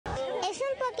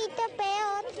poquito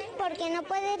peor porque no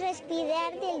puedes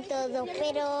respirar del todo,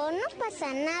 pero no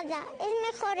pasa nada. Es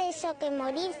mejor eso que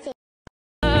morirse.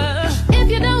 If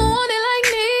you don't want it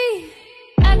like me,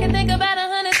 I can think about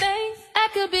 100 things I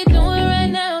could be doing right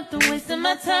now, to wasting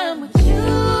my time with you.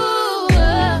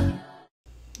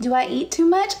 Do I eat too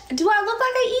much? Do I look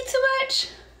like I eat too much?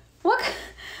 What?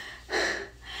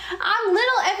 I'm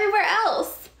little everywhere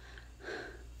else.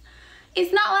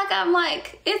 It's not like I'm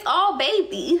like, it's all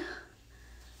baby.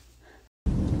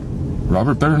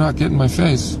 Robert better not get in my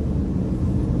face,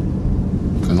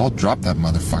 because I'll drop that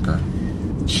motherfucker.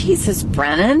 Jesus,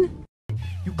 Brennan.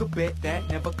 You could bet that,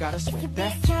 never gotta sweat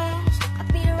that. I'll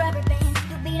be the rubber band,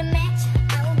 you'll be the match,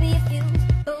 I will be a fuse,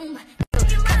 boom.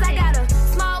 Cause I got a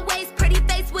small waist, pretty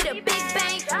face with a big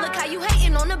bang. Look how you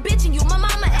hating on a bitch and you my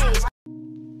mama age.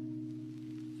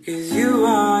 Cause you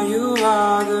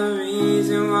are the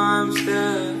reason why I'm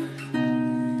still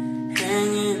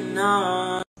hanging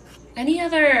on. Any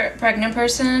other pregnant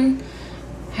person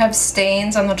have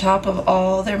stains on the top of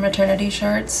all their maternity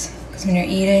shirts? Because when you're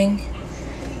eating,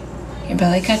 your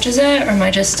belly catches it, or am I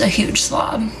just a huge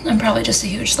slob? I'm probably just a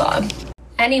huge slob.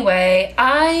 Anyway,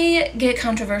 I get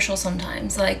controversial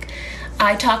sometimes. Like,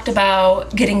 I talked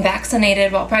about getting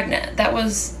vaccinated while pregnant. That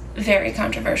was very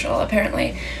controversial,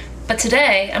 apparently. But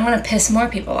today, I'm gonna piss more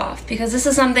people off because this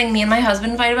is something me and my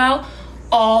husband fight about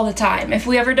all the time. If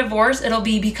we ever divorce, it'll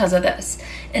be because of this.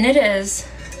 And it is.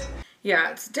 Yeah,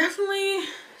 it's definitely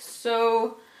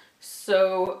so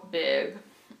big.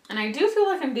 And I do feel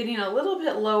like I'm getting a little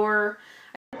bit lower.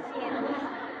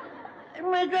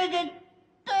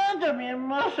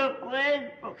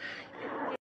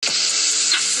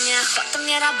 Мне охота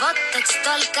мне работать,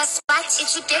 только спать. И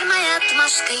теперь моя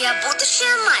отмашка, я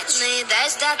будущая мать.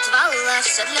 Наедаюсь до отвала,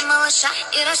 все для малыша.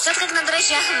 И растет как на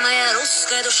дрожжах моя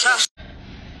русская душа.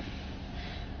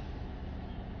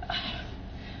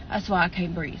 That's why I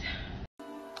can't breathe.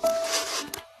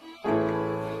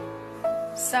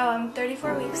 So I'm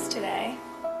 34 weeks today.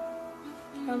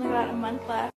 I've only got a month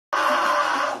left.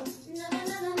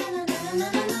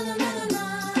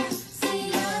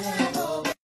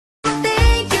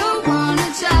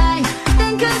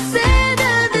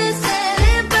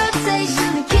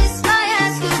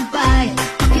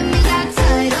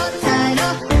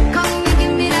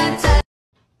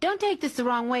 Don't take this the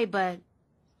wrong way, but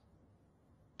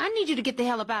I need you to get the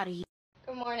hell up out of here.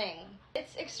 Good morning.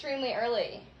 It's extremely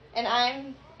early, and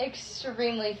I'm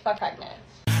extremely pregnant.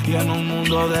 Y en un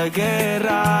mundo de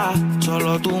guerra,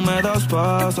 solo tú me das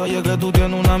paz. Oye que tú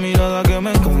tienes una mirada que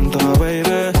me encanta,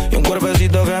 baby. Y un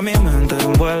cuerpecito que mi mente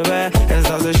envuelve.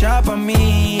 Estás hecha pa'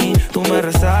 mí, tú me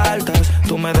resaltas.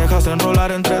 Tú me dejas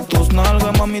enrolar entre tus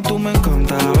nalgas, mami, tú me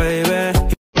encanta, baby.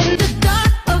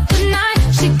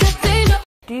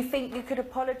 Do you think you could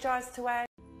apologize to her?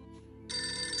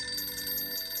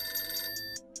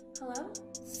 Hello?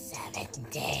 7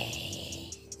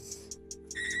 days.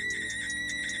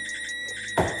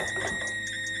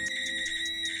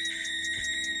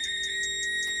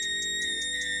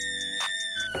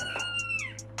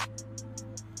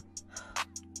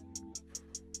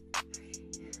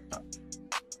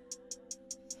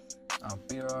 I'll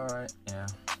be alright, yeah.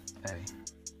 Hey,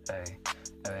 hey,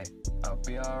 hey. I'll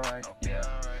be alright, yeah.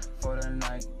 For the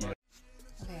night, yeah.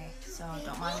 Okay, so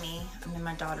don't mind me. I'm in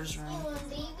my daughter's room. Oh,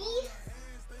 baby.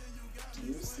 Do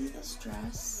you see this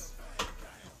dress?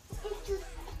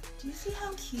 Do you see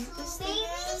how cute this thing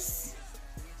is?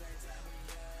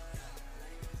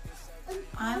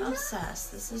 I'm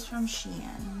obsessed. This is from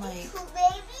Shein. Like,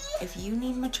 if you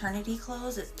need maternity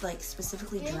clothes, it's like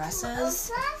specifically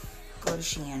dresses, go to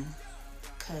Shein.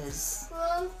 Cause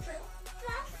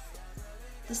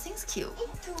this thing's cute.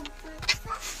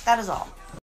 That is all.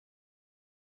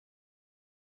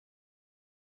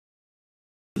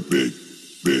 Big,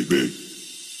 big, big,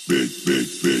 big, big, big,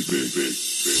 big, big, big,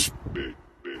 big, big,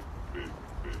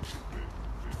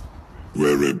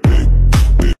 very big,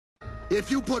 big.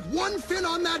 If you put one fin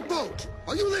on that boat,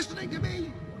 are you listening to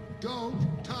me? Don't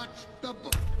touch the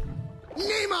boat.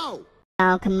 Nemo!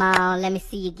 Oh, come on, let me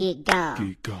see you get gone.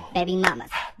 Get gone. Baby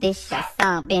mamas, this your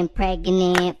song. Been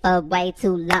pregnant for way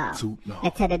too long. Now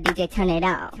tell the DJ, turn it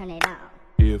on. Turn it on.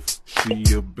 If she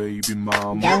a baby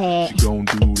mama, Go ahead. she gon'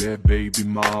 do that baby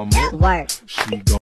mama. Work. She gon'